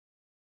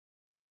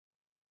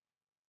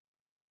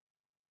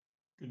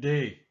Good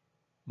day,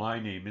 my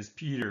name is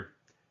Peter.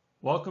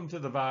 Welcome to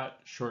the VAT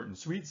Short and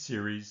Sweet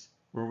series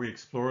where we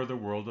explore the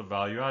world of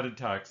value-added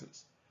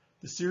taxes.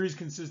 The series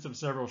consists of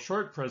several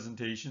short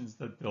presentations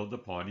that build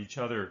upon each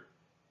other.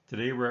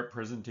 Today we're at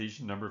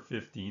presentation number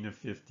 15 of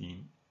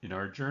 15 in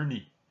our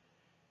journey.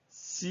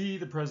 See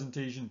the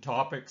presentation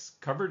topics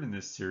covered in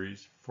this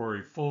series for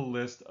a full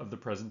list of the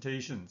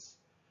presentations.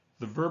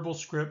 The verbal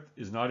script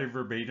is not a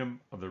verbatim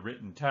of the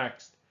written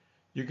text.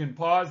 You can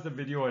pause the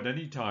video at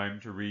any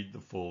time to read the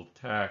full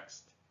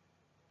text.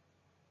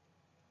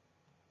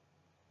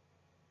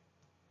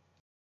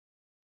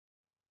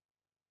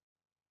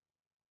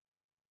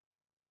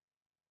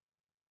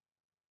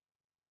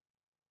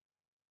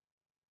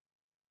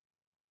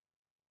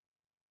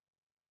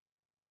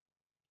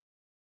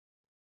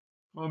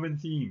 Common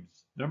themes.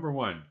 Number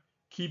 1,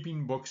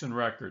 keeping books and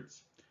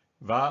records.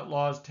 VAT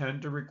laws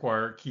tend to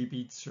require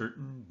keeping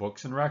certain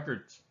books and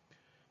records.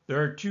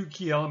 There are two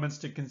key elements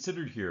to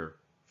consider here.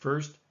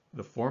 First,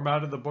 the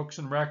format of the books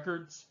and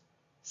records.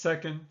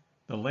 Second,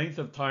 the length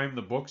of time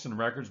the books and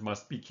records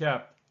must be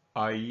kept,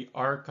 i.e.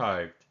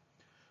 archived.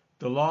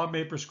 The law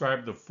may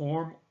prescribe the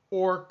form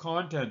or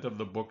content of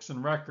the books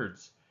and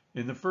records.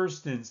 In the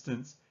first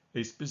instance,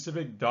 a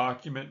specific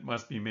document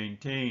must be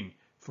maintained.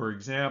 For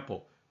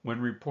example,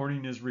 when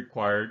reporting is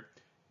required,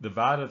 the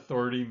VAT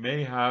authority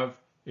may have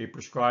a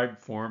prescribed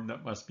form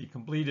that must be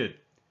completed.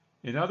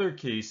 In other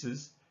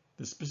cases,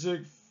 the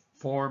specific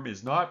form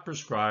is not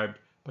prescribed,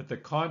 but the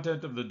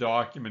content of the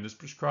document is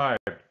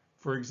prescribed.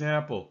 For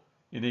example,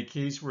 in a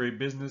case where a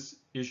business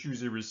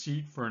issues a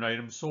receipt for an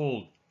item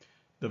sold,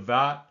 the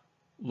VAT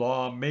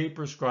law may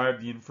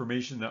prescribe the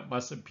information that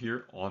must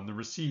appear on the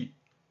receipt.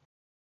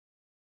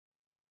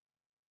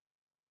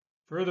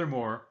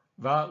 Furthermore,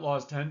 VAT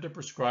laws tend to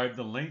prescribe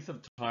the length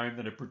of time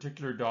that a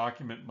particular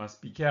document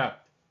must be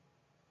kept.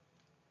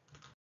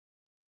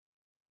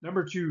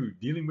 Number 2,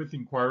 dealing with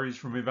inquiries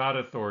from a VAT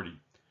authority.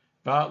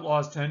 VAT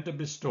laws tend to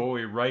bestow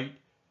a right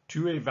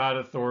to a VAT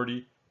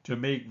authority to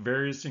make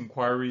various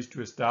inquiries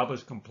to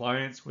establish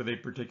compliance with a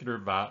particular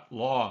VAT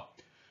law.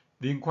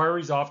 The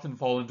inquiries often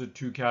fall into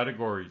two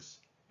categories: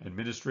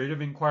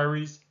 administrative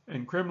inquiries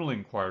and criminal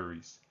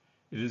inquiries.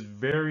 It is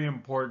very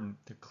important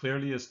to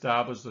clearly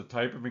establish the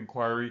type of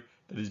inquiry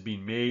that is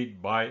being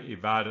made by a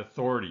VAT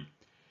authority.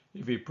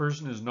 If a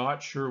person is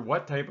not sure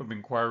what type of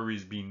inquiry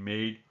is being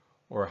made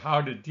or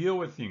how to deal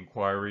with the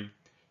inquiry,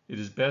 it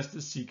is best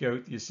to seek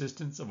out the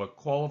assistance of a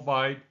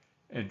qualified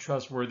and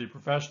trustworthy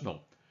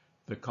professional.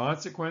 The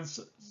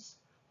consequences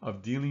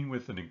of dealing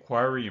with an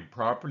inquiry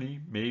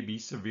improperly may be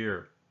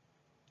severe.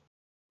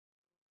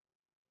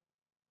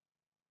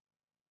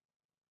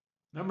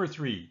 Number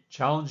 3,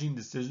 challenging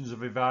decisions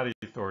of a VAT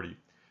authority.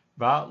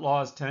 VAT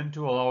laws tend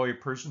to allow a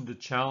person to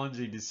challenge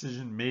a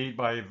decision made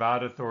by a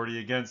VAT authority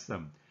against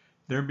them.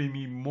 There may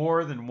be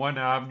more than one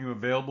avenue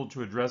available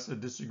to address a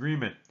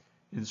disagreement.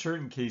 In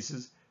certain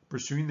cases,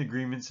 pursuing the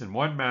grievance in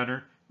one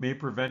manner may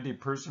prevent a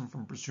person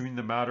from pursuing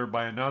the matter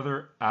by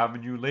another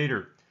avenue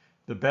later.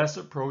 The best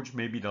approach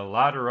may be to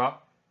ladder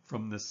up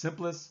from the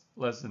simplest,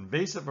 less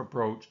invasive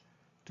approach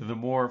to the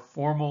more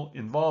formal,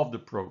 involved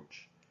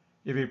approach.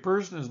 If a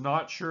person is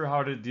not sure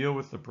how to deal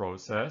with the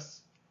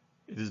process,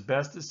 it is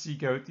best to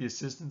seek out the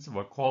assistance of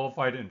a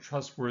qualified and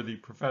trustworthy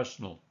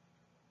professional.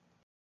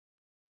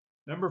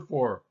 Number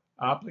 4,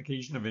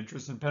 application of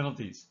interest and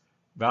penalties.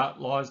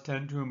 VAT laws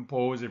tend to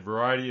impose a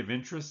variety of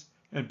interests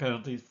and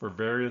penalties for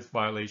various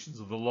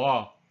violations of the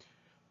law.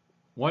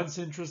 Once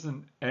interest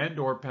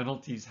and/or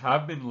penalties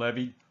have been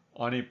levied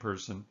on a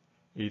person,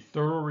 a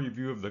thorough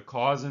review of the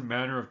cause and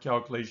manner of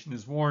calculation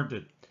is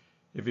warranted.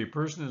 If a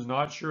person is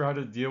not sure how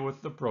to deal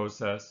with the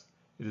process,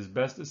 it is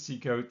best to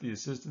seek out the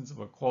assistance of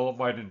a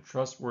qualified and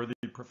trustworthy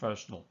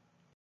professional.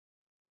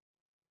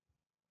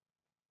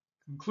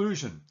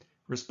 Conclusion: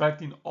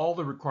 respecting all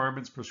the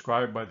requirements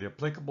prescribed by the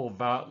applicable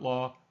VAT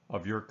law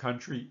of your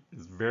country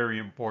is very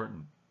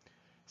important.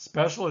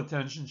 Special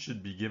attention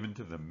should be given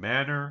to the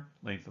manner,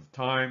 length of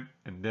time,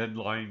 and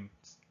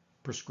deadlines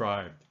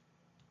prescribed.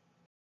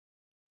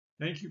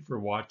 Thank you for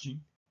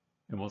watching,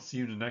 and we'll see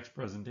you in the next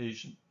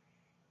presentation.